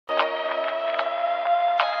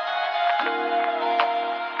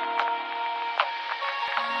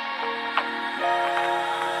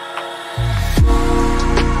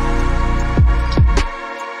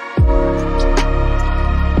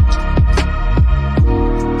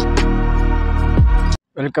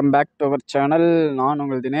Welcome back to our channel. நான்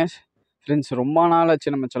உங்கள் Dinesh. Friends, ரொம்ப நாள்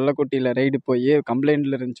ஆச்சு நம்ம செல்லக்குட்டியில் ரைடு போய்.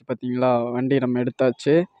 கம்ப்ளைண்ட்டில் இருந்துச்சு பார்த்தீங்களா, வண்டி நம்ம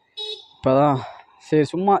எடுத்தாச்சு. இப்போ தான் சரி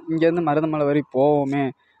சும்மா இங்கேருந்து மருதமலை வரைக்கும் போவோமே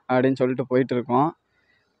அப்படின்னு சொல்லிட்டு போயிட்டுருக்கோம்.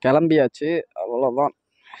 கிளம்பியாச்சு, அவ்வளோதான்.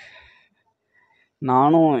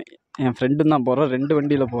 நானும் என் ஃப்ரெண்டும் தான் போகிறோம். 2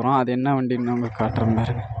 வண்டியில் போகிறோம். அது என்ன வண்டின்னு உங்களுக்கு காட்டுறேன்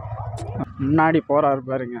பாருங்க. முன்னாடி போகிறாரு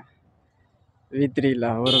பாருங்க, V3யில்.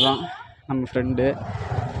 அவர் தான் நம்ம ஃப்ரெண்டு.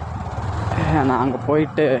 நான் அங்கே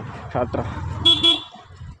போயிட்டு காட்டுறேன்.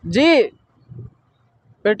 ஜி,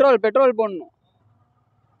 பெட்ரோல் போடணும்.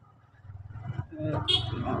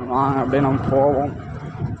 வாங்க அப்படியே நம்ம போவோம்.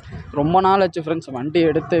 ரொம்ப நாள் ஆச்சு ஃப்ரெண்ட்ஸ் வண்டி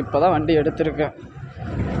எடுத்து. இப்போ தான் வண்டி எடுத்திருக்கேன்.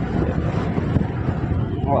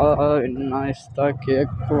 என்ன தான்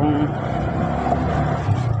கேட்கும்.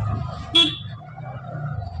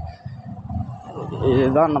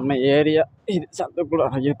 இதுதான் நம்ம ஏரியா. இது சத்தக்கூட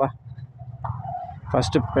ஐயப்பா.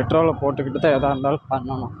 ஃபஸ்ட்டு பெட்ரோலை போட்டுக்கிட்டு தான் எதாக இருந்தாலும்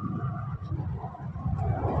பண்ணணும்.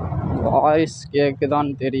 வாய்ஸ்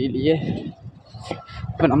கேட்குதான்னு தெரியலையே.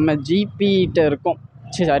 இப்போ நம்ம ஜிபிகிட்ட இருக்கோம்.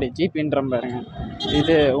 சாரி, ஜிபின்ற பாருங்க.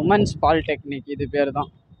 இது உமன்ஸ் பாலிடெக்னிக், இது பேர் தான்.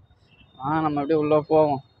 நம்ம அப்படியே உள்ளே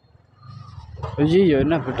போவோம். ஐயோ,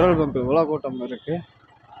 என்ன பெட்ரோல் பங்க் இவ்வளோ கூட்டம் இருக்குது.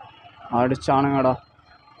 அடிச்சானுங்கடா,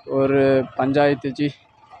 ஒரு பஞ்சாயத்து ஜி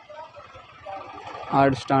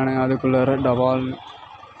அடிச்சிட்டானுங்க அதுக்குள்ளார டபால்.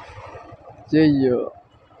 ஐயோ,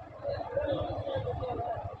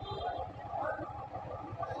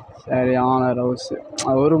 சரியான ரவுஸ்.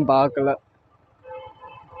 அவரும் பார்க்கல.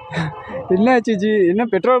 என்னாச்சு ஜி, என்ன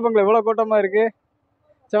பெட்ரோல் பங்க்ல எவ்வளோ கூட்டமாக இருக்கு?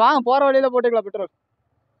 சரி வாங்க, போகிற வழியில் போட்டுக்கலாம் பெட்ரோல்.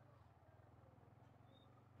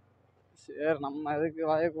 சரி, நம்ம இதுக்கு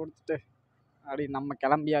வாயை கொடுத்துட்டு அப்படி நம்ம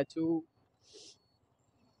கிளம்பியாச்சு.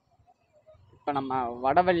 இப்போ நம்ம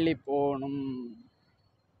வடவள்ளி போகணும்.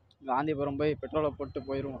 காந்திபுரம் போய் பெட்ரோலை போட்டு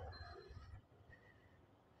போயிடுவோம்.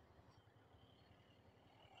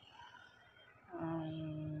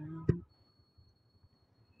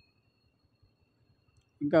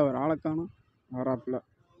 இங்கே ஒரு ஆளை காணோம், வராப்பில்.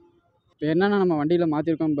 இப்போ என்னென்னா நம்ம வண்டியில்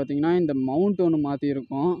மாற்றிருக்கோம்னு பார்த்தீங்கன்னா, இந்த மவுண்ட் ஒன்று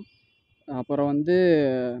மாற்றிருக்கோம். அப்புறம் வந்து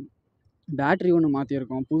பேட்ரி ஒன்று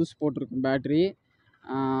மாற்றிருக்கோம், புதுசு போட்டிருக்கோம் பேட்ரி.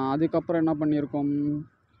 அதுக்கப்புறம் என்ன பண்ணியிருக்கோம்,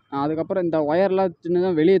 அதுக்கப்புறம் இந்த ஒயர்லாம்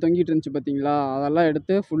சின்னதாக வெளியே தொங்கிட்டு இருந்துச்சு பார்த்தீங்களா, அதெல்லாம்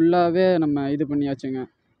எடுத்து ஃபுல்லாகவே நம்ம இது பண்ணியாச்சுங்க.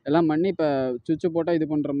 எல்லாம் பண்ணி இப்போ சுவிட்சு போட்டால் இது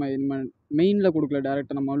பண்ணுற மாதிரி இது மெயினில் கொடுக்கல,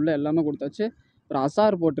 டேரெக்டாக நம்ம உள்ள எல்லாமே கொடுத்தாச்சு. அப்புறம்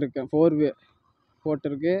அசார் போட்டிருக்கேன், 4வே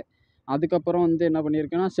போட்டிருக்கு. அதுக்கப்புறம் வந்து என்ன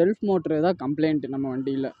பண்ணியிருக்கேன்னா, செல்ஃப் மோட்ரு தான் கம்ப்ளைண்ட்டு நம்ம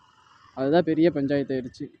வண்டியில். அதுதான் பெரிய பஞ்சாயத்து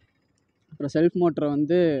ஆயிடுச்சு. அப்புறம் செல்ஃப் மோட்டரை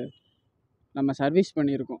வந்து நம்ம சர்வீஸ்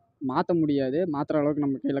பண்ணியிருக்கோம். மாற்ற முடியாது, மாற்றுற அளவுக்கு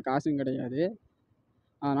நம்ம கையில் காசும் கிடையாது.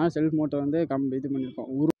 அதனால் செல்ஃப் மோட்டர் வந்து இது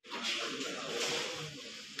பண்ணியிருக்கோம்.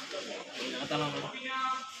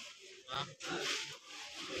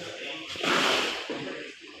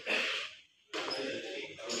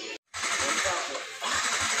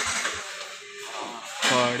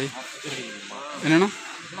 என்னன்னா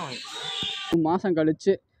 2 மாதம்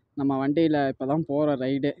கழித்து நம்ம வண்டியில் இப்போ தான் போகிற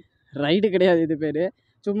ரைடு கிடையாது இது பேர்,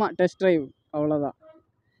 சும்மா டெஸ்ட் ட்ரைவ், அவ்வளோதான்.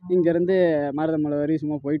 இங்கேருந்து மருதமலை வரையும்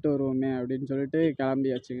சும்மா போயிட்டு வருவோமே அப்படின்னு சொல்லிட்டு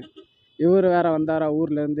கிளம்பியாச்சுங்க. இவர் வேறு வந்தாரா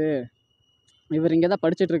ஊர்லேருந்து. இவர் இங்கே தான்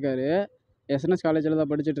படிச்சுட்ருக்காரு, எஸ்என்எஸ் காலேஜில்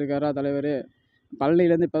தான் படிச்சுட்ருக்காரா தலைவர்.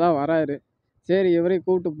 பழனிலேருந்து இப்போ தான் வராரு. சரி, இவரையும்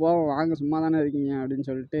கூப்பிட்டு போவோம், வாங்க சும்மா தானே இருக்கீங்க அப்படின்னு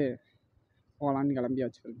சொல்லிட்டு போகலான்னு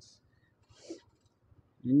கிளம்பியாச்சு ஃப்ரெண்ட்ஸ்.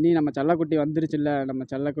 இன்னி நம்ம செல்லக்குட்டி வந்துருச்சுல்ல, நம்ம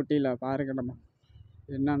செல்லக்குட்டியில் பாருங்க நம்ம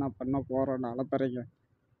என்னென்ன பண்ண போகிறோன்னு அலப்பறைங்க.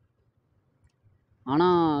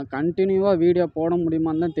 ஆனால் கண்டினியூவாக வீடியோ போட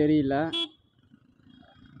முடியுமான்னு தான் தெரியல.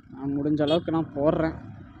 நான் முடிஞ்ச அளவுக்கு நான் போடுறேன்.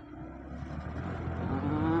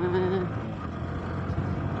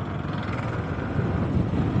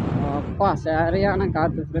 அப்பா சரியான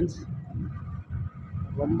காற்று ஃப்ரெண்ட்ஸ்.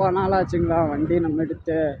 ரொம்ப நாள் ஆச்சுங்களா வண்டி நம்ம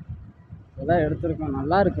எடுத்து. இப்போதான் எடுத்துருக்கோம்.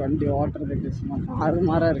 நல்லா இருக்குது வண்டி ஓட்டுறதுக்கு, சும்மா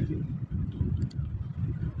தாறுமாறாக இருக்குது.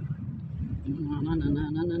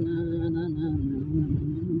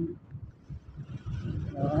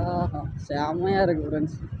 செம்மையாக இருக்குது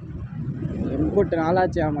ஃப்ரெண்ட்ஸ். எம்பூட்டு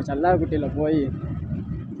நாளாச்சு ஆமாம் செல்லாக்குட்டியில் போய்.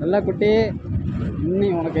 செல்லாக்குட்டி,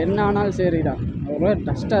 இன்னும் உனக்கு என்ன ஆனாலும் சரிடா. அவ்வளோ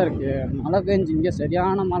டஸ்ட்டாக இருக்குது, மழை பெஞ்சு இங்கே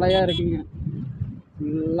சரியான மழையாக இருக்குங்க.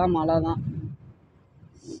 ஃபுல்லாக மழை தான்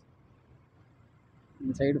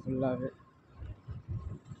இந்த சைடு ஃபுல்லாகவே.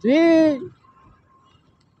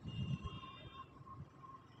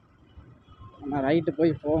 நம்ம ரைட்டு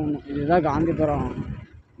போய் போகணும். இதுதான் காந்திபுரம்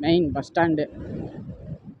மெயின் பஸ் ஸ்டாண்டு.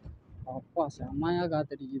 அப்பா செம்மையாக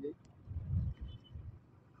காத்தடிக்குது.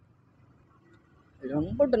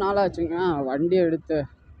 ரொம்பட்டு நாளாச்சுங்க வண்டி எடுத்து.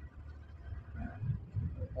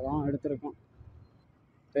 இப்போதான் எடுத்திருக்கோம்.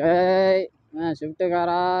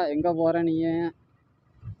 ஷிஃப்ட்டுக்காரா, எங்கே போகிற நீ?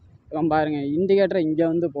 இவன் பாருங்க இண்டிகேட்டரை இங்கே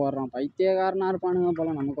வந்து போடுறான். பைத்தியக்காரனாக இருப்பானுங்க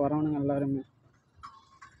போல நமக்கு வரவனுங்க எல்லாருமே.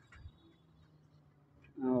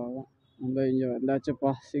 அவ்வளோதான் நம்ம இங்கே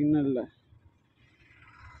வந்தாச்சுப்பா. சிக்னலில்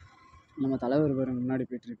நம்ம தலைவர் பாருங்க முன்னாடி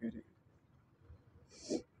போயிட்டுருக்காரு.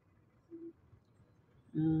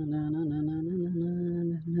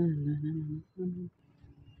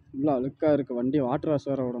 இவ்வளோ அழுக்காக இருக்குது. வண்டி வாட்டர் வாஷ்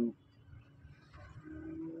வேறு விடணும்.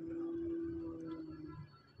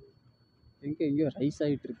 எங்கேயோ ரைஸ்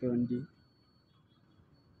ஆகிட்டு இருக்கு வண்டி.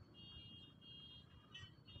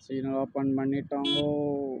 Signal open பண்ணிட்டோங்கோ.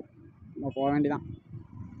 நம்ம போக வேண்டிதான்.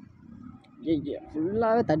 இங்கே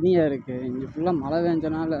ஃபுல்லாகவே தண்ணியாக இருக்குது. இங்கே ஃபுல்லாக மழை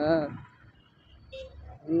பெஞ்சனால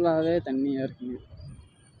ஃபுல்லாகவே தண்ணியாக இருக்குங்க.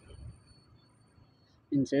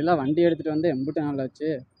 இந்த சைடெலாம் வண்டி எடுத்துகிட்டு வந்து எம்பிட்டு நாள் ஆச்சு.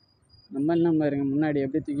 நம்ம என்ன பாருங்க முன்னாடி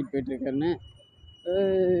எப்படி தூக்கிட்டு போயிட்டுருக்காருன்னு.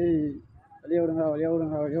 வழிய விடுங்க வழிய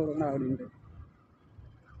விடுங்க வழிய விடுங்க அப்படின்ட்டு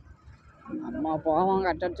நம்ம போவோம்.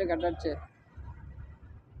 கட்டாச்சு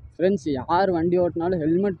ஃப்ரெண்ட்ஸ், யார் வண்டி ஓட்டினாலும்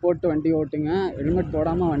ஹெல்மெட் போட்டு வண்டி ஓட்டுங்க. ஹெல்மெட்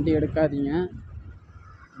போடாமல் வண்டி எடுக்காதீங்க.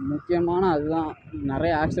 முக்கியமான அதுதான்.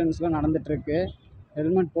 நிறைய ஆக்சிடென்ட்ஸ்லாம் நடந்துகிட்ருக்கு.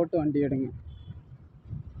 ஹெல்மெட் போட்டு வண்டி எடுங்க.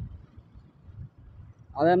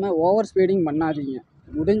 அதே மாதிரி ஓவர் ஸ்பீடிங் பண்ணாதீங்க.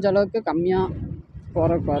 முடிஞ்ச அளவுக்கு கம்மியாக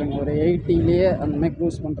போகிறதுக்கு பாருங்கள். ஒரு 80லேயே அந்த மாதிரி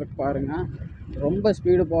க்ரூஸ் பண்ணுறதுக்கு பாருங்கள். ரொம்ப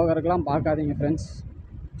ஸ்பீடு போகிறதுக்கெலாம் பார்க்காதீங்க ஃப்ரெண்ட்ஸ்.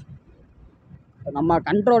 நம்ம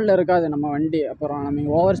கண்ட்ரோலில் இருக்காது நம்ம வண்டி. அப்புறம் நம்ம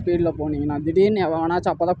ஓவர் ஸ்பீடில் போனீங்கன்னா திடீர்னு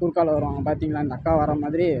எவனாச்சும் அப்போ தான் குறுக்கால் வருவாங்க. பார்த்தீங்களா இந்த அக்கா வர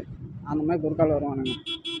மாதிரி அந்த மாதிரி குறுக்கால் வருவானுங்க.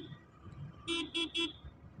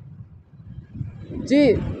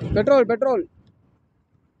 பெட்ரோல்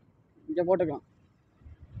இங்கே போட்டுக்கலாம்.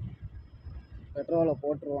 பெட்ரோலை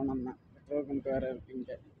போட்டுருவோம். நம்ம பெட்ரோல் பங்க் வேறு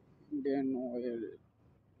இருக்குங்க. இந்தியன் ஆயில்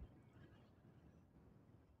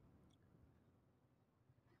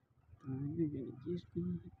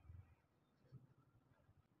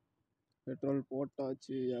பெட்ரோல்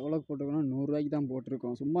போட்டாச்சு. எவ்வளோ போட்டிருக்கோன்னா 100 ரூபாய்க்கு தான்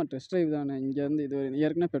போட்டிருக்கோம். சும்மா டெஸ்ட் ட்ரைவ் தானே. இங்கேருந்து இது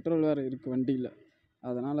ஏற்கனவே பெட்ரோல் வேறு இருக்குது வண்டியில்.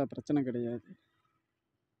 அதனால் பிரச்சனை கிடையாது.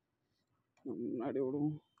 முன்னாடி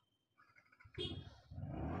விடுவோம்.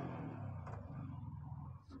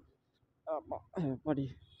 ஆமாம் எப்படி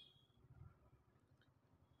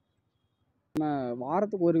நம்ம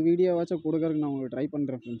வாரத்துக்கு ஒரு வீடியோவாச்சும் கொடுக்கறதுக்கு நான் உங்களுக்கு ட்ரை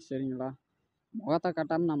பண்ணுறேன் ஃப்ரெண்ட்ஸ். சரிங்களா? முகத்தை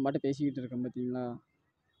காட்டாமல் நம்ம பாட்டு பேசிக்கிட்டு இருக்கோம். பார்த்தீங்களா?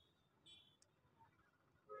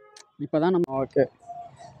 இப்போ தான் நம்ம ஓகே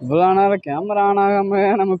இவ்வளோ நேரம் கேமரா ஆன்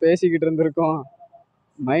ஆகாமல் நம்ம பேசிக்கிட்டு இருந்திருக்கோம்.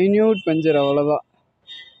 மைன்யூட் பஞ்சர் அவ்வளோதான்.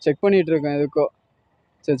 செக் பண்ணிகிட்டு இருக்கோம் எதுக்கோ.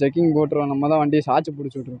 சரி செக்கிங் போட்டுருவோம். நம்ம தான் வண்டியை சாய்ச்சி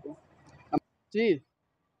பிடிச்சி விட்ருக்கோம்.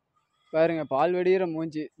 பாருங்க பால் வெடிகிற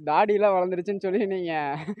மூஞ்சி. தாடியெலாம் வளர்ந்துருச்சுன்னு சொல்லி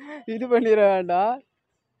நீங்கள் இது பண்ணிட வேண்டாம்.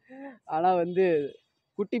 ஆனால் வந்து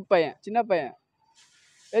குட்டி பையன், சின்ன பையன்.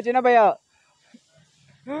 சின்ன பையா,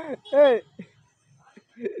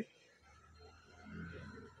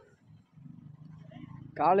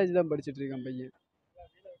 காலேஜ் தான் படிச்சுட்டு இருக்கான் பையன்.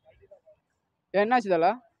 என்னாச்சு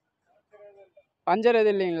தல? பஞ்சர்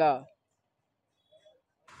எதுவும் இல்லைங்களா?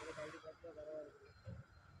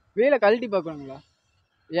 வீலை கழட்டி பார்க்கணுங்களா?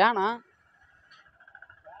 ஏன்னா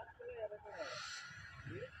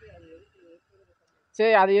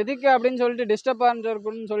சரி அது எதுக்கு அப்படின்னு சொல்லிட்டு டிஸ்டர்பாக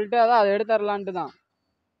இருக்குன்னு சொல்லிட்டு அதான் அதை எடுத்துடலான்ட்டு தான்.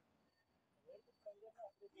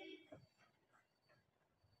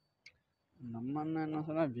 நம்ம என்ன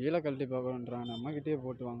சொன்னா வீலை கழட்டி பார்க்கணுன்றான். நம்மகிட்டயே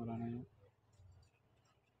போட்டு வாங்குறானே.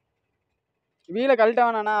 வீலை கழட்ட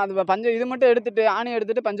வேணாண்ணா. அது பஞ்சர் இது மட்டும் எடுத்துட்டு ஆணி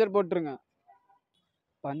எடுத்துட்டு பஞ்சர் போட்டுருங்க.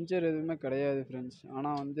 பஞ்சர் எதுவுமே கிடையாது ஃப்ரெண்ட்ஸ்.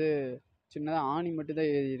 ஆனால் வந்து சின்னதாக ஆணி மட்டும்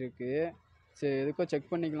தான் ஏறி இருக்கு. சரி எதுக்கோ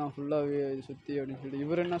செக் பண்ணிக்கலாம் ஃபுல்லாக சுற்றி அப்படின்னு சொல்லிட்டு.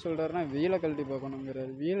 இவர் என்ன சொல்கிறாருன்னா வீலை கழட்டி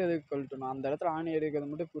பார்க்கணுங்கிறாரு. வீல் எதுக்கு கழட்டணும்? அந்த இடத்துல ஆணி எடுக்கிறத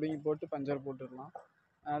மட்டும் பிடுங்கி போட்டு பஞ்சர் போட்டுடலாம்.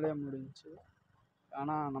 வேலையாக முடிஞ்சிச்சு.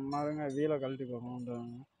 ஆனால் நம்ம ஆளுங்க வீலை கழட்டி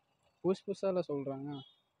பார்க்கணுன்றாங்க. புதுசாக சொல்கிறாங்க.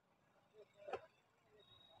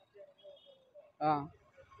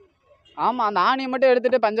 ஆமாம் அந்த ஆணியை மட்டும்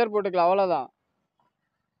எடுத்துகிட்டு பஞ்சர் போட்டுக்கலாம். அவ்வளோதான்.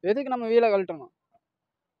 எதுக்கு நம்ம வீலை கழட்டணும்?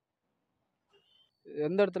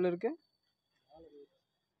 எந்த இடத்துல இருக்கு?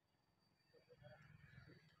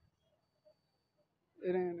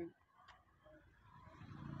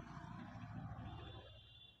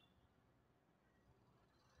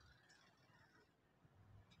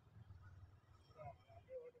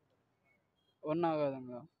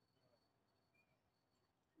 ஒன்றாகாதுங்களா?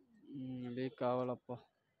 லீக் ஆகலப்பா.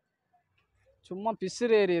 சும்மா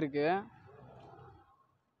பிசுறு ஏறி இருக்கு.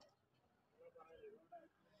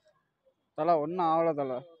 தலை ஒன்றும் ஆகலை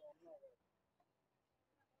தலை.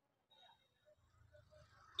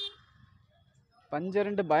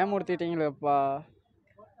 பஞ்சருன்ட்டு பயமுறுத்திட்டீங்களேப்பா.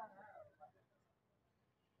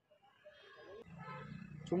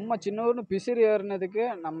 சும்மா சின்ன ஒன்று பிசிறு ஏறினதுக்கு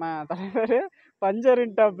நம்ம தலைவர்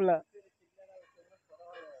பஞ்சருன்ட்டாப்புல.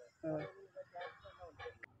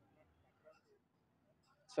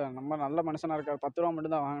 சார் நம்ம நல்ல மனுஷனாக இருக்கார். 10 ரூபா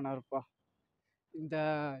மட்டும் தான் வாங்கினாருப்பா. இந்த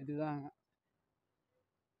இதுதாங்க.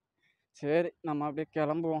 சரி நம்ம அப்படியே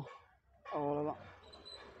கிளம்புவோம். அவ்வளோதான்.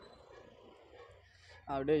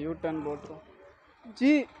 அப்படியே யூ டர்ன் போட்டுருவோம்.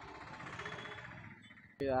 ஜி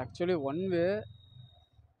இது ஆக்சுவலி ஒன் வே.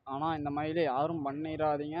 ஆனால் இந்த மாதிரி யாரும்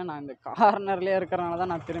பண்ணிடாதீங்க. நான் இந்த கார்னர்லேயே இருக்கிறனால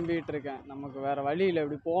தான் நான் திரும்பிகிட்டு இருக்கேன். நமக்கு வேறு வழி இல்லை.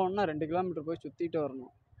 இப்படி போகணுன்னா 2 கிலோமீட்டர் போய் சுற்றிட்டு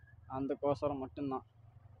வரணும். அந்த கோசரம் மட்டும்தான்.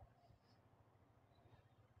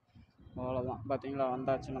 அவ்வளோதான். பார்த்தீங்களா,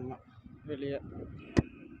 வந்தாச்சு நம்ம வெளியே.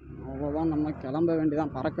 அவ்வளோதான், நம்ம கிளம்ப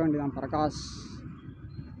வேண்டியதான், பறக்க வேண்டியதான். பிரகாஷ்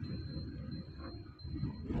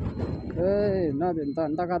என்னது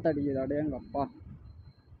இந்த காற்று அடிக்குது. அப்படியே எங்கள் அப்பா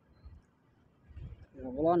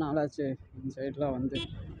எவ்வளோ நாளாச்சு இந்த சைடில் வந்து.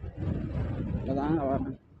 இப்போதாங்க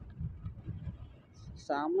வரேன்.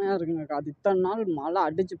 செம்மையாக இருக்குங்க காற்று. இத்தனை நாள் மழை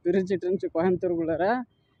அடித்து பிரிச்சுட்டு இருந்துச்சு கோயம்புத்தூருக்குள்ளார.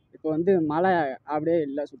 இப்போ வந்து மழை அப்படியே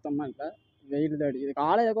இல்லை, சுத்தமாக இல்லை. வெயில் தான் அடிக்குது.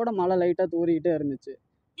 காலையில் கூட மழை லைட்டாக தூறிக்கிட்டே இருந்துச்சு.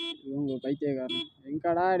 இவங்க பைத்தியக்காரன்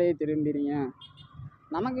எங்கடா அப்படியே திரும்பிடுங்க.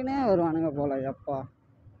 நமக்குன்னே வருவானுங்க போல. எப்பா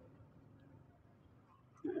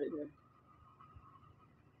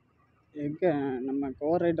எங்கே நம்ம கோ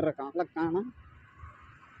ரைடரை காணோம்.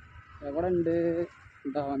 எவடண்டு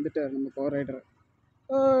இந்த வந்துட்டு நம்ம கோ ரைடர்.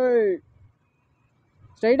 ஏய்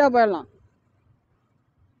ஸ்ட்ரைட்டாக போயிடலாம்.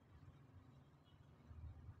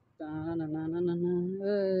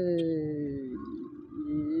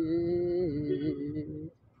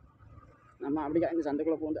 நம்ம அப்படிக்கா இந்த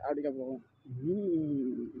சண்டைக்குள்ளே போந்து அப்படிக்கா போவோம்.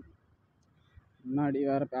 முன்னாடி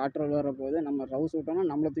வேறு பேட்ரோல் வர போது நம்ம ரவுஸ் விட்டோம்னா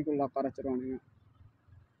நம்மளை தூக்கி உள்ள உட்கார வச்சிருவானுங்க.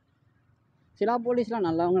 சில போலீஸ்லாம்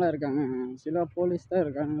நல்லவங்களாம் இருக்காங்க. சில போலீஸ் தான்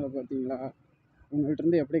இருக்கானுங்க. பார்த்தீங்களா, இவங்கள்ட்ட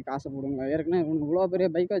இருந்து எப்படி காசை போடுங்க. ஏற்கனவே இவனுக்கு இவ்வளோ பெரிய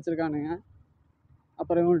பைக்கை வச்சுருக்கானுங்க.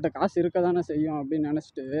 அப்புறம் இவங்கள்ட்ட காசு இருக்க தானே செய்யும் அப்படின்னு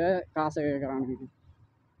நினச்சிட்டு காசை கேட்குறானுங்க.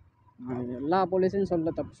 எல்லா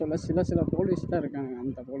போலீஸையும் தப்பு சொல்ல, சில போலீஸ் தான் இருக்காங்க.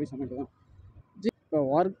 அந்த போலீஸ் மட்டும் தான். இப்போ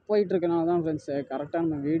ஒர்க் போயிட்டுருக்கனால தான் ஃப்ரெண்ட்ஸ் கரெக்டாக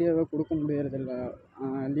நம்ம வீடியோவே கொடுக்க முடியறதில்ல.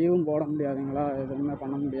 லீவும் போட முடியாதுங்களா, எதுவுமே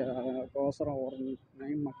பண்ண முடியாது. அதுக்கோசரம் ஒரு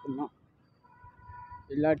டைம் மட்டும்தான்.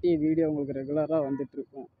 இல்லாட்டி வீடியோ உங்களுக்கு ரெகுலராக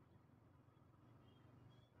வந்துட்டுருக்கும்.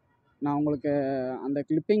 நான் உங்களுக்கு அந்த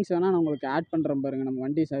கிளிப்பிங்ஸ் வேணால் நான் உங்களுக்கு ஆட் பண்ணுறேன் பாருங்கள். நம்ம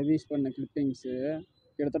வண்டி சர்வீஸ் பண்ண கிளிப்பிங்ஸு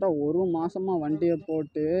கிட்டத்தட்ட 1 மாதமாக வண்டியை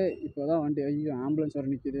போட்டு இப்போ தான் வண்டி. ஐயோ ஆம்புலன்ஸ் வர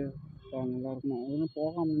நிற்கிது. நல்லா இருக்கணும். ஒன்றும்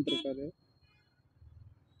போகாமல் இருக்காரு.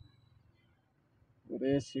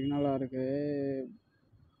 ஒரே சிக்னலாக இருக்குது.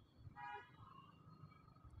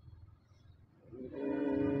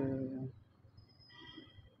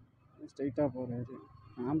 ஸ்ட்ரைட்டாக போகிறாரு.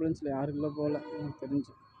 ஆம்புலன்ஸில் யாரும் இல்லை போல் எனக்கு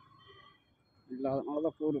தெரிஞ்சு. இல்லை அதனால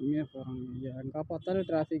தான் பொறுமையாக போகிறாங்க. எங்கே பார்த்தாலும்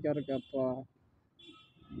டிராஃபிக்காக இருக்கு. அப்பா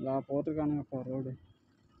நல்லா போட்டிருக்கானுங்கப்பா ரோடு.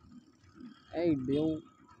 ஏய் தேவ்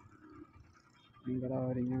எங்கடா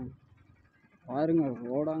வரீங்க பாருங்க,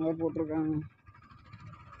 ரோடாங்க போட்டிருக்காங்க.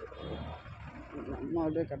 நம்ம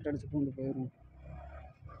அப்படியே கட் அடிச்சு கொண்டு போயிடும்.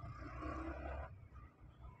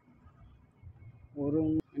 ஒரு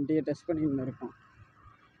வண்டியை டெஸ்ட் பண்ணிட்டு இருக்கோம்.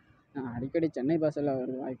 அடிக்கடி சென்னை பஸ்ஸில்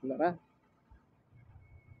வருது வாய்க்குள்ளார.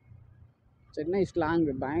 சென்னை ஸ்லாங்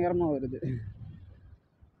பயங்கரமாக வருது.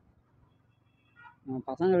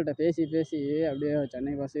 பசங்கள்கிட்ட பேசி பேசி அப்படியே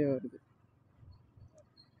சென்னை பஸ்ஸே வருது.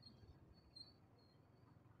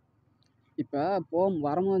 இப்போ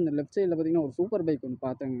வரும்போது இந்த லெஃப்ட் சைடில் பார்த்தீங்கன்னா ஒரு சூப்பர் பைக் ஒன்று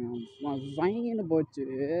பார்த்தேங்க. பயங்கன்னு போச்சு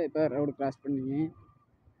இப்போ ரோடு கிராஸ் பண்ணி.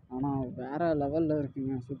 ஆனால் வேறு லெவலில்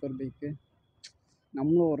இருக்குங்க சூப்பர் பைக்கு.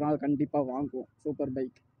 நம்மளும் ஒரு நாள் கண்டிப்பாக வாங்குவோம் சூப்பர்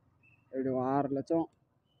பைக். எப்படி 6 லட்சம்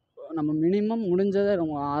நம்ம மினிமம் முடிஞ்சதை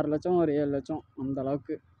நம்ம 6 லட்சம் ஒரு 7 லட்சம் அந்த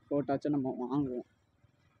அளவுக்கு போட்டாச்சும் நம்ம வாங்குவோம்.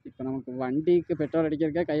 இப்போ நமக்கு வண்டிக்கு பெட்ரோல்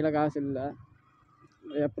அடிக்கிறதுக்கே கையில் காசு இல்லை.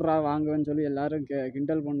 எப்படா வாங்குவேன்னு சொல்லி எல்லோரும்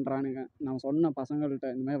கிண்டல் பண்ணுறானுங்க. நான் சொன்ன பசங்கள்கிட்ட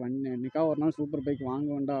இந்த மாதிரி என்னைக்கா ஒரு நாள் சூப்பர் பைக் வாங்க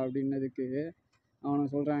வேண்டாம் அப்படின்னதுக்கு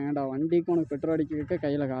அவனுக்கு சொல்கிறாங்க, ஏன்டா வண்டிக்கு உனக்கு பெட்ரோல் அடிக்கிறதுக்கே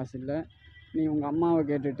கையில் காசு இல்லை, நீ உங்கள் அம்மாவை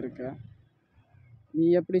கேட்டுட்ருக்க, நீ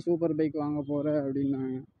எப்படி சூப்பர் பைக் வாங்க போகிற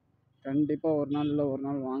அப்படின்னாங்க. கண்டிப்பாக ஒரு நாள் இல்லை ஒரு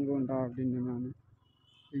நாள் வாங்குவேன்டா அப்படின்னு நான்.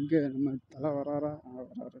 எங்கே நம்ம தலை வராரா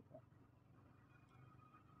வராருப்பா.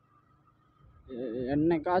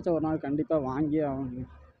 என்னைக்காச்சும் ஒரு நாள் கண்டிப்பாக வாங்கியே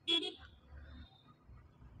ஆகணும்.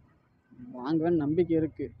 வாங்குவேன்னு நம்பிக்கை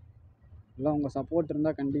இருக்குது. இல்லை உங்கள் சப்போர்ட்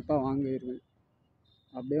இருந்தால் கண்டிப்பாக வாங்கிடுவேன்.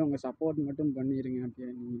 அப்படியே உங்கள் சப்போர்ட் மட்டும் பண்ணிடுங்க.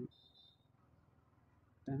 அப்படியே நீங்கள்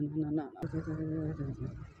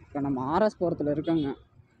இப்போ நம்ம ஆர்எஸ்புரத்தில் இருக்கோங்க.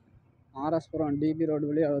 ஆர்எஸ்புரம் டிபி ரோடு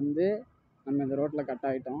வழியாக வந்து நம்ம இந்த ரோட்டில் கட்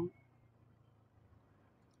ஆகிட்டோம்.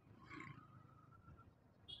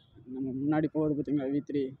 நம்ம முன்னாடி போகுது பார்த்தீங்களா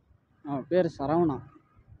V3. பேர் சரவணா.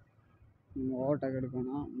 ஓவர்டேக்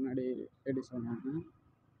எடுக்கணும். முன்னாடி லேடி சொன்னாங்க.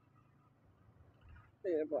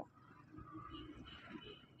 சரிப்பா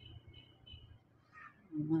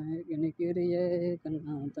நிற்கிறிய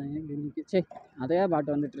கண்ணா தயங்கி நிற்க சே அதே பாட்டு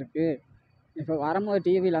வந்துட்டுருக்கு. இப்போ வரும்போது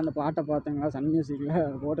டிவியில் அந்த பாட்டை பார்த்தீங்களா, சன்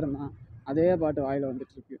மியூசிக்கில் போட்டிருந்தான், அதே பாட்டு வாயில்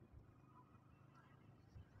வந்துட்டுருக்கு.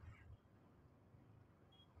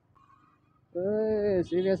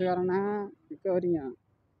 சீரியஸ்காரண்ணா நிற்க வரீங்க,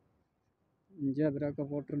 இங்கே பிரேக்கை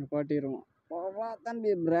போட்டு நிப்பாட்டிடுவோம். போவா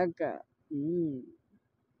தம்பி பிரேக்கை.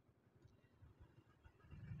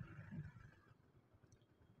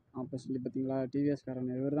 அப்போ சொல்லி பார்த்தீங்களா,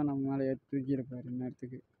 டிவிஎஸ்காரன் இவர் தான் நம்ம மேலே தூக்கியிருப்பார்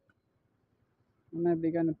இந்நேரத்துக்கு. நம்ம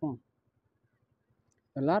எப்படிக்கா நிற்போம்?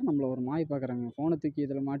 எல்லோரும் நம்மளை ஒரு மாய் பார்க்குறாங்க, ஃபோனை தூக்கி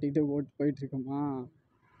இதில் மாட்டிக்கிட்டு ஓட்டு போயிட்டுருக்கோமா,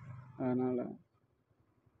 அதனால்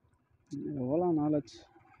எவ்வளோ நாலேஜ்.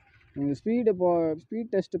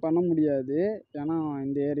 ஸ்பீட் டெஸ்ட் பண்ண முடியாது, ஏன்னா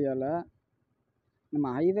இந்த ஏரியாவில்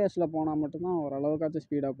நம்ம ஹைவேஸில் போனால் மட்டும்தான் ஓரளவுக்காச்சும்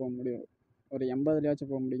ஸ்பீடாக போக முடியும். ஒரு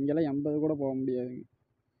 80லயாச்சும் போக முடியும். இங்கெல்லாம் 80 கூட போக முடியாதுங்க.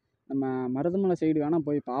 நம்ம மருதமலை சைடு வேணால்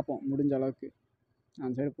போய் பார்ப்போம் முடிஞ்ச அளவுக்கு,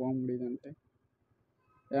 அந்த சைடு போக முடியுதுன்ட்டு.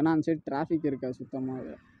 ஏன்னா அந்த சைடு டிராஃபிக் இருக்காது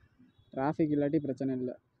சுத்தமாக. டிராஃபிக் இல்லாட்டி பிரச்சனை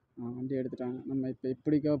இல்லை. வண்டி எடுத்துட்டாங்க. நம்ம இப்போ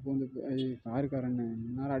எப்படிக்கா பூந்து காருக்காரன்னு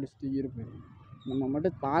நேரம் அடிச்சு தூக்கியிருப்போம். நம்ம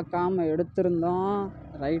மட்டும் பார்க்காம எடுத்திருந்தோம்,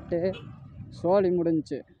 ரைட்டு சோழி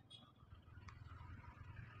முடிஞ்சிச்சு.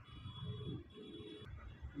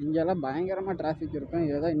 இங்கெல்லாம் பயங்கரமாக டிராஃபிக் இருக்கும்.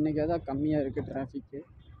 ஏதோ இன்றைக்கி ஏதோ கம்மியாக இருக்குது டிராஃபிக்கு.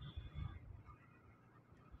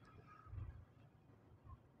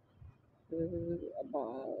 அப்பா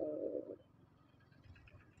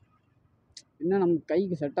இன்னும் நம்ம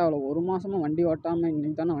கைக்கு செட் ஆகலை. ஒரு மாதமாக வண்டி ஓட்டாமல்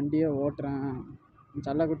இன்றைக்கி தானே வண்டியே ஓட்டுறேன்.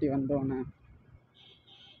 செல்லக்குட்டி வந்தோன்னே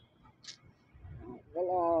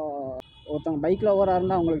அவ்வளோ ஒருத்தவங்க பைக்கில் ஓவராக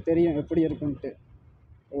இருந்தால் அவங்களுக்கு தெரியும் எப்படி இருக்குன்ட்டு.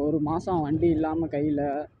 ஒரு மாதம் வண்டி இல்லாமல் கையில்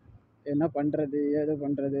என்ன பண்ணுறது ஏது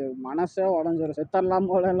பண்ணுறது, மனசே உடஞ்சிரும், செத்தரலாம்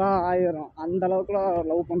போலலாம் ஆயிரும். அந்தளவுக்குலாம்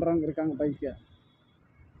லவ் பண்ணுறவங்க இருக்காங்க பைக்கை.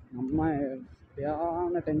 நம்ம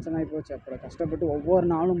சரியான டென்ஷன் ஆகி போச்சு. அப்புறம் கஷ்டப்பட்டு ஒவ்வொரு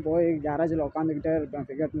நாளும் போய் கேரேஜில் உட்காந்துக்கிட்டே இருப்பேன்,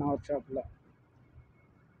 ஃபிகட்னா ஒர்க் ஷாப்பில்.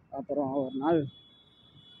 அப்புறம் ஒரு நாள்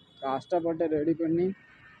கஷ்டப்பட்டு ரெடி பண்ணி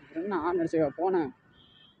என்ன ஆனிடுச்சு போனேன்,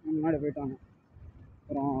 முன்னாடி போயிட்டாங்க.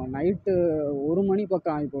 அப்புறம் நைட்டு 1 மணி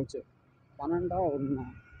பக்கம் ஆகி போச்சு,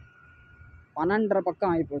 12:30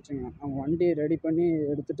 பக்கம் ஆகி போச்சுங்க. அவங்க வண்டியை ரெடி பண்ணி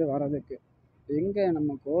எடுத்துகிட்டு வர்றதுக்கு. எங்கே நம்ம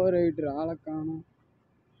கோ ரைடர் ஆளை காணோம்.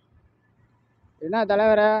 என்ன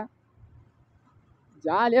தலைவரை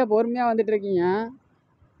ஜாலியாக பொறுமையாக வந்துட்டு இருக்கீங்க.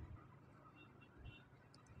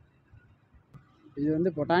 இது வந்து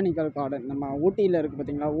பொட்டானிக்கல் கார்டன். நம்ம ஊட்டியில் இருக்குது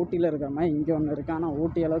பார்த்தீங்களா, ஊட்டியில் இருக்கிற மாதிரி இங்கே ஒன்று இருக்குது. ஆனால்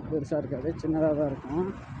ஊட்டி அளவுக்கு பெருசாக இருக்காது, சின்னதாக தான் இருக்கும்.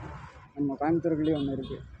 நம்ம கோயம்புத்தூர்லேயும் ஒன்று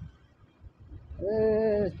இருக்குது.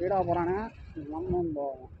 ஸ்பீடாக போகிறானே, நம்ம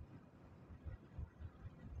போவோம்.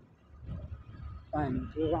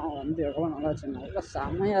 இதெல்லாம் வந்து எவ்வளோ நல்லாச்சு, நல்லா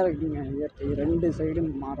செம்மையாக இருக்குங்க இயற்கை. 2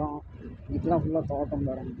 சைடும் மரம், இதுக்கெலாம் ஃபுல்லாக தோட்டம்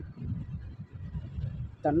பாருங்க,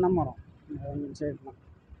 தென்னை மரம். 2 சைடுலாம்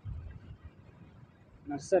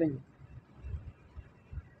நர்சரிங்க.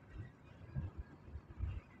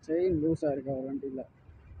 செயின் லூஸாக இருக்கு அவர் வண்டியில்.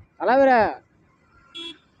 தலைவர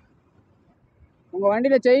உங்கள்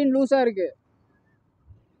வண்டியில் செயின் லூஸாக இருக்கு.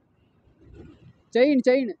 செயின்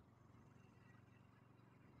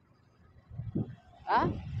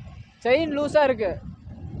செயின் லூஸாக இருக்கு.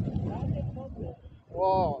 ஓ,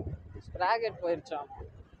 ஸ்ப்ராக்கெட் போயிடுச்சாம்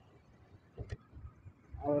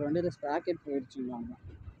அவர் வண்டியில், ஸ்ப்ராக்கெட் போயிடுச்சுங்களாமா.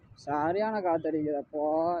 சரியான காற்றடிக்குது.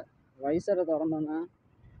 அப்போது வைசரை திறந்தோன்னே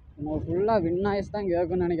உங்களுக்கு ஃபுல்லாக வின்னாய்ஸ் தான்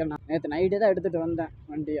கேட்குன்னு நினைக்கிறேன். நேற்று நைட்டே தான் எடுத்துகிட்டு வந்தேன்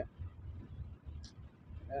வண்டியை.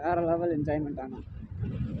 வேறு லெவல் என்ஜாய்மெண்ட். ஆனால்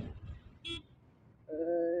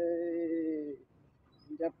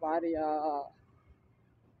இங்கே பாரியா,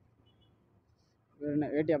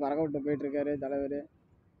 வேட்டியை பறக்க விட்டு போயிட்டுருக்காரு தலைவர்.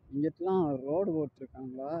 இங்கெல்லாம் ரோடு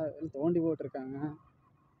போட்டிருக்காங்களா, தோண்டி போட்டிருக்காங்க.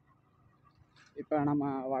 இப்போ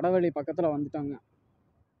நம்ம வடவள்ளி பக்கத்தில் வந்துட்டோங்க.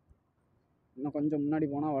 இன்னும் கொஞ்சம் முன்னாடி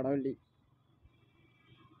போனால்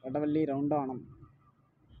Vadavalli ரவுண்டானம்.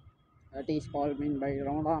 That is call mean by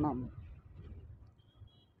ரவுண்டானம்.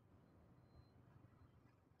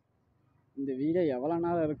 இந்த வீடியோ எவ்வளோ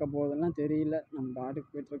நாள் இருக்க போகுதுலாம் தெரியல. நம்ம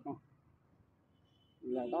பாட்டுக்கு போயிட்டுருக்கோம்.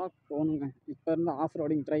 லடாக் போகணுங்க. இப்போ இருந்து ஆஃப்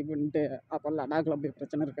ரோடிங் ட்ரை பண்ணிட்டு அப்போ லடாக்கில் அப்படி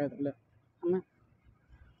பிரச்சனை இருக்காது இல்லை. ஆமாம்,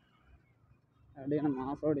 அப்படியே நம்ம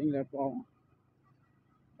ஆஃப் ரோடிங்கில் போவோம்.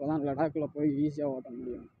 இப்போ தான் லடாக்கில் போய் ஈஸியாக ஓட்ட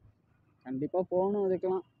முடியும். கண்டிப்பாக போகணும்.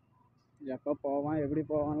 இதுக்கெலாம் எப்போ போவோம் எப்படி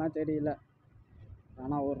போவோம்லாம் தெரியல.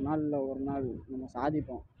 ஆனால் ஒரு நாள் இல்லை ஒரு நாள் நம்ம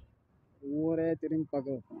சாதிப்போம். ஊரே திரும்பி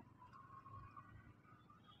பார்க்க வைப்போம்.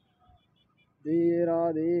 தீரா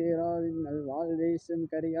தீரா விண்ணல் வாழ் தேசம்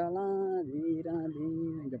கரிகாலாம் தீரா தீரா.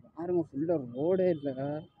 இங்கே பாருங்கள், ஃபுல்லாக ரோடே இல்லை.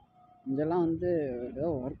 இங்கெல்லாம் வந்து ஏதோ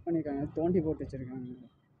ஒர்க் பண்ணியிருக்காங்க, தோண்டி போட்டு வச்சுருக்காங்க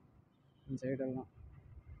இந்த சைடெல்லாம்.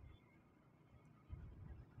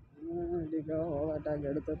 அப்படி வச்சுக்கோ ஓவர்டேக்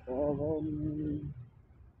எடுத்து போவோம்.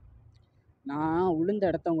 நான் விழுந்த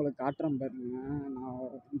இடத்த உங்களுக்கு காட்டுறேன் பாருங்க. நான்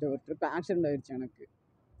இந்த ஒரு ட்ரிப் ஆக்சிடெண்ட் ஆயிடுச்சு எனக்கு.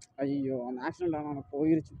 ஐயோ, அந்த ஆக்சிடெண்ட் ஆனால்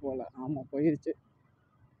போயிருச்சு போல். ஆமாம், போயிருச்சு.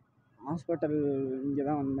 ஹாஸ்பிட்டல் இங்கே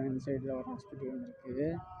தான் வந்தேன். இந்த சைடில் ஒரு ஹாஸ்பிட்டல் இருக்குது.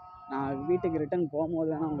 நான் வீட்டுக்கு ரிட்டர்ன்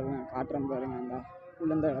போகும்போது வேணால் உங்களுக்கு நான் காட்டுறேன் பாருங்க அந்த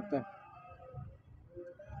விழுந்த இடத்த.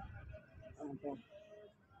 அப்போ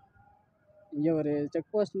இங்கே ஒரு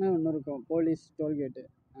செக் போஸ்ட்டுமே ஒன்று இருக்கும், போலீஸ் டோல்கேட்டு.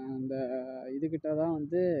 அந்த இதுக்கிட்ட தான்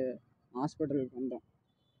வந்து ஹாஸ்பிட்டலுக்கு வந்தோம்.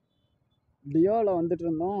 டியோவில் வந்துட்டு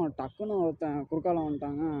இருந்தோம். டக்குன்னு ஒருத்தன் குறுக்கால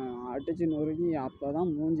வந்துட்டாங்க, அடிச்சு நொறுக்கி. அப்போ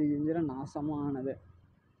தான் மூஞ்சி கிஞ்சிர நாசமாக ஆனது.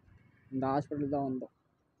 இந்த ஹாஸ்பிட்டல் தான் வந்தோம்.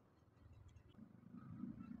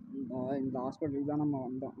 இந்த ஹாஸ்பிட்டலுக்கு தான் நம்ம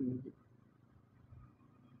வந்தோம் இன்னைக்கு.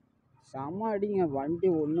 செம்ம அடிங்க, வண்டி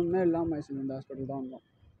ஒன்றுமே இல்லாமல் ஆயிடுச்சு. இந்த ஹாஸ்பிட்டல் தான் வந்தோம்.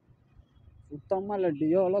 சுத்தமாக இல்லை,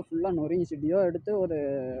 டியோவில் ஃபுல்லாக நொறுங்கிச்சு. டியோ எடுத்து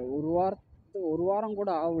ஒரு வாரம் கூட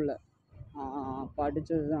ஆகல. அப்போ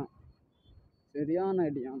அடித்தது தான் சரியான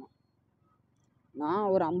அடி. ஆனால் நான்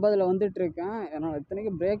ஒரு 50ல் வந்துட்டுருக்கேன். என்னால்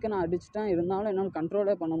இத்தனைக்கும் பிரேக்கை நான் அடிச்சிட்டேன், இருந்தாலும் என்னால்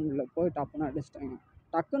கண்ட்ரோலே பண்ண முடியல. போய் டப்புன்னு அடிச்சிட்டேங்க.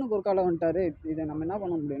 டக்குன்னு குறுக்கால வந்துட்டார். இதை நம்ம என்ன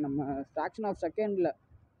பண்ண முடியும்? நம்ம ஃப்ராக்ஷன் ஆஃப் செகண்டில்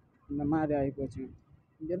இந்த மாதிரி ஆகி போச்சுங்க.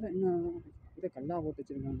 இங்கெல்லாம் என்ன இதை கல்லாக போட்டு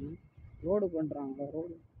வச்சுருக்காங்க, ரோடு பண்ணுறாங்க.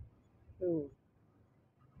 ரோடு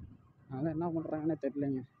அதெல்லாம் என்ன பண்ணுறாங்கன்னே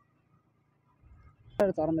தெரியலைங்க.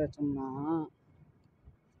 திறந்து வச்சோம்னா,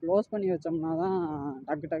 க்ளோஸ் பண்ணி வச்சோம்னா தான்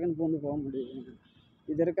டக்குன்னு பூந்து போக முடியுங்க.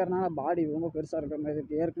 இது இருக்கிறனால பாடி ரொம்ப பெருசாக இருக்கிற மாதிரி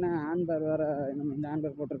இருக்குது. ஏற்கனவே ஹேண்ட்பேர் வேறு இந்த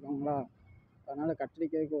ஹேண்ட்பேர் போட்டிருக்காங்களா, அதனால்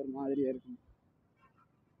கட்டிலிக்கிறதுக்கு ஒரு மாதிரியாக இருக்கும்.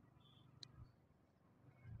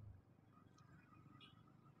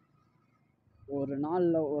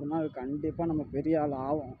 ஒரு நாள் கண்டிப்பாக நம்ம பெரிய ஆள்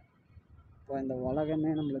ஆகும். இப்போ இந்த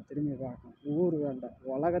உலகமே நம்மளை திரும்பி பார்க்கும். ஊர் வேண்டாம்,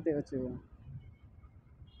 உலகத்தை வச்சுக்குவோம்.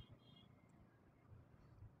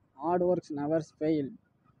 Heart works never's fail.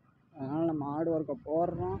 அதனால் நம்ம ஹார்ட் ஒர்க்கை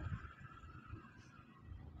போடுறோம்,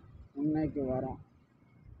 முன்னைக்கு வரோம்.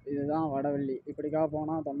 இதுதான் வடவள்ளி. இப்படிக்கா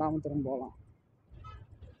போனால் தொண்டாமுத்தூரம் போகலாம்.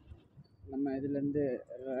 நம்ம இதுலேருந்து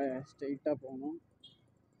ஸ்ட்ரெயிட்டாக போகணும்,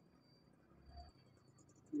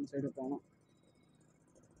 இந்த சைடு போகணும்.